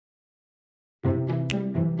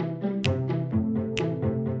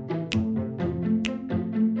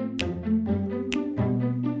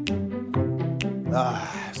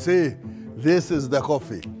See, this is the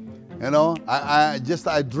coffee. You know, I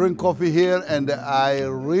drink coffee here, and I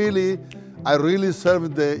really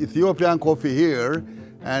serve the Ethiopian coffee here,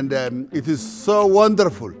 and it is so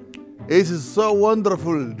wonderful. It is so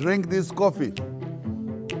wonderful. Drink this coffee.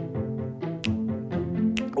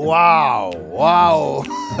 Wow, wow.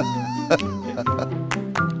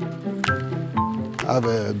 I have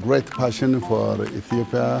a great passion for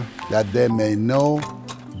Ethiopia, that they may know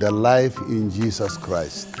the life in Jesus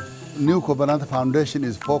Christ. New Covenant Foundation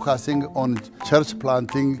is focusing on church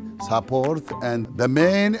planting support, and the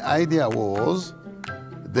main idea was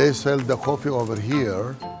they sell the coffee over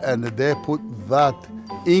here and they put that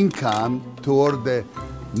income toward the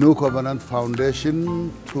New Covenant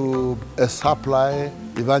Foundation to supply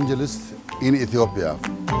evangelists in Ethiopia.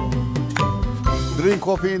 Drink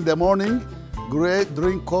coffee in the morning, great.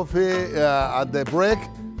 Drink coffee at the break,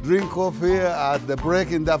 drink coffee at the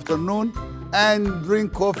break in the afternoon, and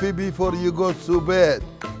drink coffee before you go to bed.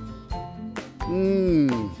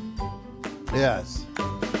 Yes.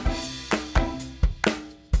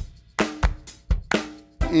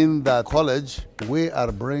 In the college, we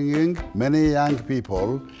are bringing many young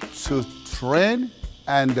people to train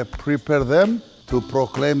and prepare them to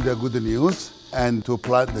proclaim the good news and to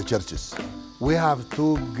plant the churches. We have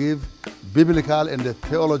to give biblical and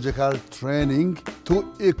theological training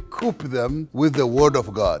to equip them with the Word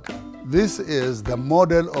of God. This is the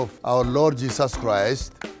model of our Lord Jesus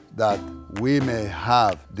Christ, that we may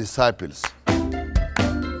have disciples.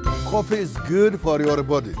 Coffee is good for your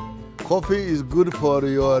body. Coffee is good for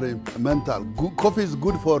your mental. Coffee is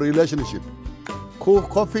good for relationship.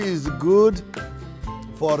 Coffee is good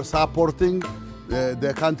for supporting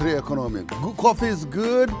the country economy. Coffee is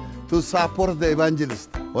good to support the evangelist.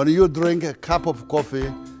 When you drink a cup of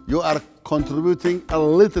coffee, you are contributing a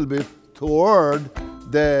little bit toward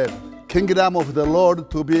the kingdom of the Lord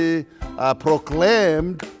to be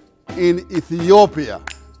proclaimed in Ethiopia.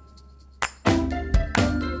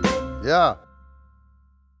 Yeah.